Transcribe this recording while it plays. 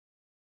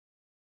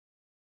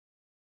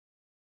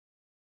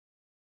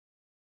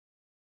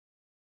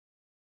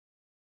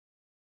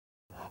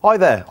Hi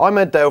there, I'm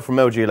Ed Dale from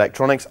LG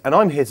Electronics and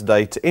I'm here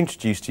today to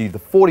introduce to you the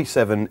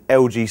 47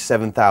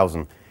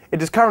 LG7000.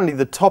 It is currently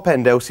the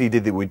top-end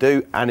LCD that we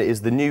do, and it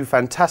is the new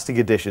fantastic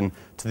addition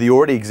to the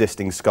already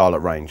existing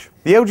Scarlett range.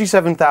 The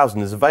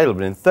LG7000 is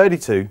available in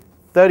 32,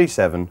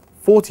 37,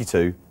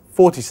 42,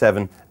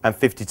 47 and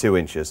 52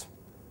 inches.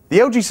 The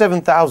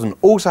LG7000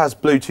 also has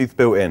Bluetooth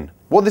built in.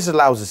 What this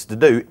allows us to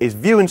do is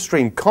view and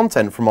stream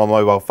content from our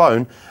mobile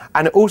phone,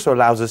 and it also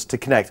allows us to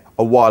connect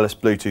a wireless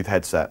Bluetooth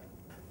headset.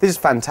 This is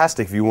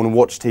fantastic if you want to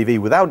watch TV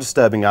without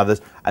disturbing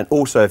others, and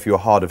also if you're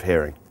hard of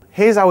hearing.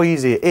 Here's how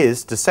easy it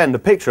is to send a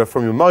picture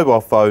from your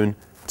mobile phone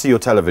to your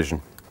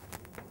television.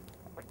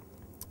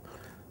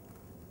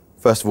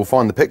 First of all,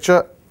 find the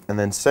picture and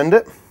then send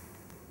it.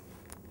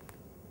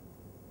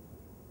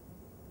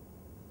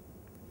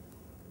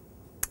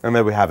 And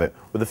there we have it.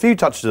 With a few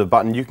touches of a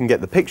button, you can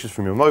get the pictures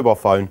from your mobile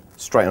phone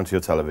straight onto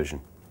your television.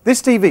 This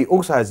TV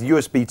also has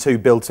USB 2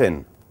 built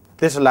in.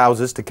 This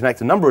allows us to connect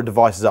a number of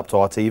devices up to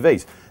our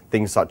TVs,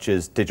 things such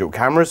as digital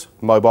cameras,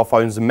 mobile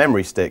phones and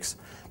memory sticks.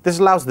 This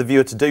allows the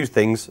viewer to do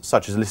things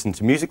such as listen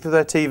to music to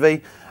their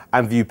TV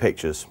and view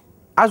pictures.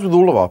 As with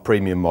all of our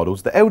premium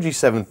models, the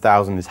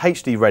LG7000 is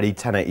HD ready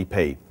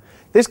 1080p.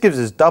 This gives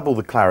us double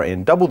the clarity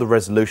and double the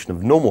resolution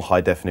of normal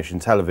high-definition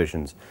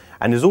televisions,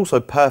 and is also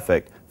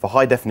perfect for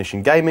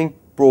high-definition gaming,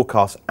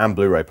 broadcast and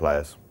Blu-ray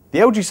players. The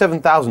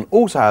LG7000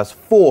 also has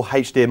 4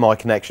 HDMI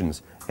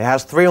connections. It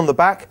has 3 on the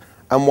back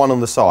and 1 on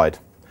the side.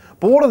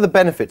 But what are the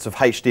benefits of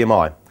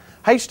HDMI?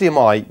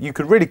 HDMI you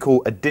could really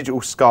call a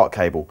digital SCART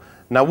cable.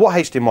 Now what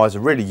HDMIs are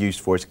really used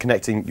for is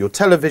connecting your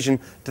television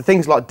to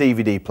things like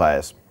DVD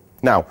players.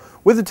 Now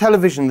with the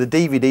television and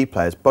the DVD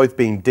players both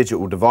being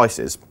digital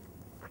devices,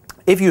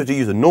 if you were to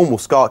use a normal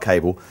SCART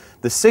cable,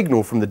 the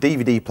signal from the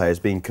DVD player is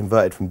being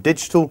converted from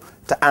digital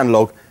to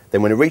analog,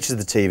 then when it reaches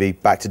the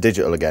TV, back to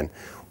digital again.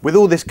 With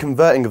all this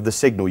converting of the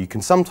signal, you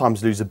can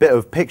sometimes lose a bit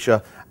of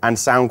picture and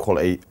sound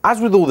quality.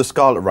 As with all the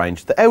Scarlett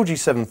range, the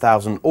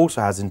LG7000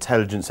 also has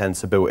intelligent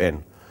sensor built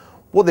in.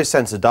 What this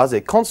sensor does,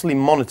 it constantly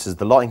monitors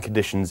the lighting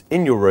conditions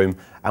in your room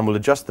and will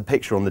adjust the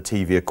picture on the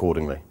TV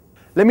accordingly.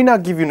 Let me now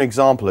give you an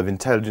example of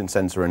intelligent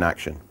sensor in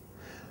action.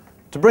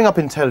 To bring up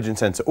intelligent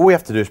sensor, all we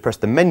have to do is press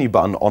the menu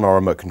button on our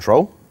remote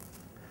control,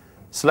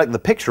 select the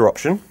picture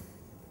option,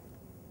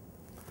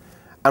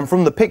 and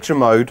from the picture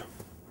mode,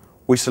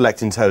 we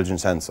select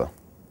intelligent sensor.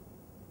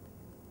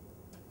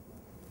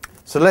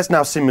 So let's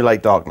now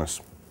simulate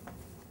darkness.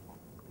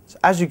 So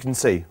as you can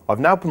see, I've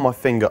now put my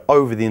finger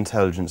over the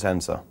intelligent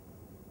sensor.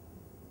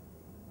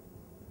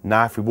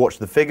 Now if we watch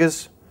the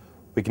figures,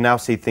 we can now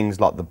see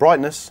things like the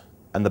brightness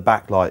and the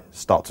backlight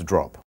start to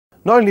drop.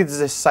 Not only does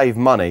this save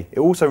money, it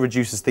also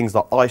reduces things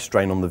like eye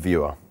strain on the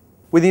viewer.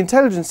 With the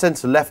intelligent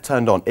sensor left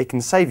turned on, it can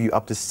save you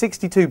up to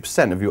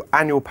 62% of your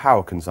annual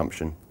power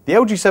consumption. The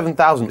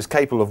LG7000 is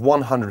capable of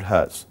 100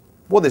 Hz.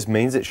 What this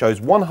means, it shows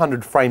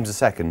 100 frames a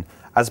second,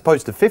 as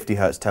opposed to 50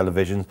 Hz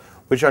televisions,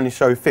 which only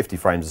show 50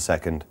 frames a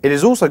second. It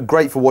is also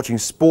great for watching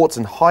sports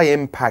and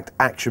high-impact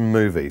action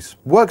movies.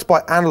 Works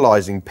by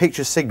analysing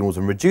picture signals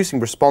and reducing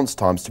response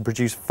times to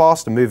produce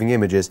faster moving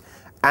images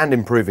and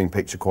improving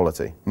picture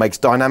quality. Makes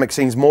dynamic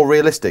scenes more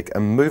realistic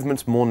and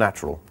movements more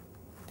natural.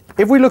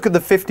 If we look at the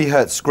 50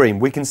 Hz screen,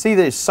 we can see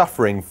that it's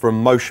suffering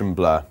from motion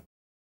blur.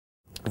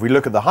 If we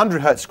look at the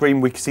 100 Hz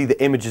screen, we can see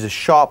the images are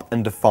sharp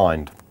and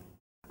defined.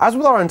 As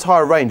with our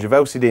entire range of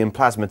LCD and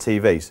plasma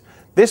TVs,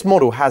 this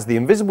model has the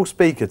invisible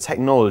speaker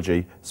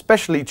technology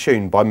specially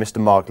tuned by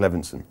Mr. Mark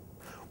Levinson.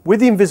 With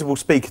the invisible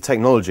speaker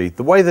technology,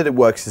 the way that it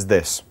works is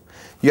this.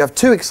 You have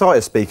 2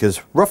 exciter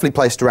speakers roughly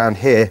placed around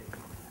here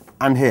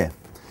and here.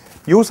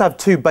 You also have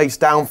 2 bass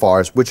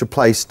downfires which are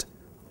placed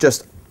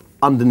just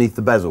underneath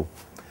the bezel.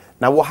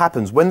 Now what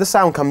happens, when the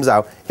sound comes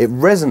out, it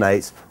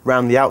resonates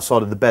around the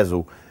outside of the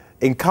bezel,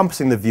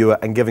 encompassing the viewer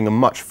and giving a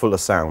much fuller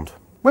sound.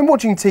 When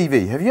watching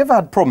TV, have you ever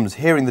had problems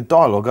hearing the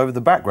dialogue over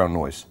the background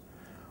noise?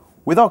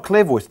 With our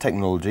clear voice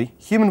technology,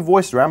 human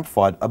voices are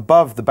amplified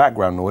above the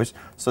background noise,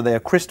 so they are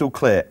crystal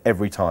clear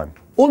every time.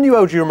 All new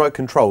LG remote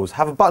controls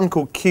have a button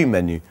called Q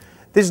menu.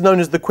 This is known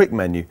as the quick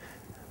menu.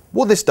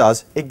 What this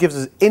does, it gives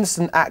us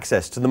instant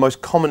access to the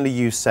most commonly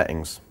used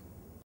settings.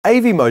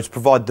 AV modes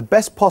provide the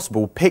best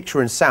possible picture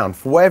and sound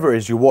for whatever it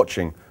is you're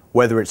watching.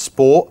 Whether it's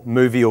sport,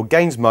 movie or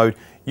games mode,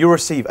 you'll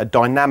receive a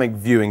dynamic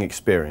viewing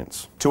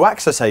experience. To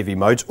access AV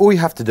modes, all you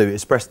have to do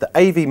is press the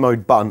AV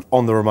mode button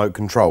on the remote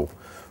control.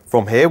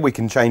 From here we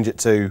can change it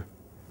to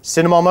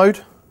cinema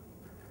mode,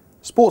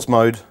 sports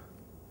mode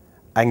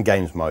and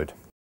games mode.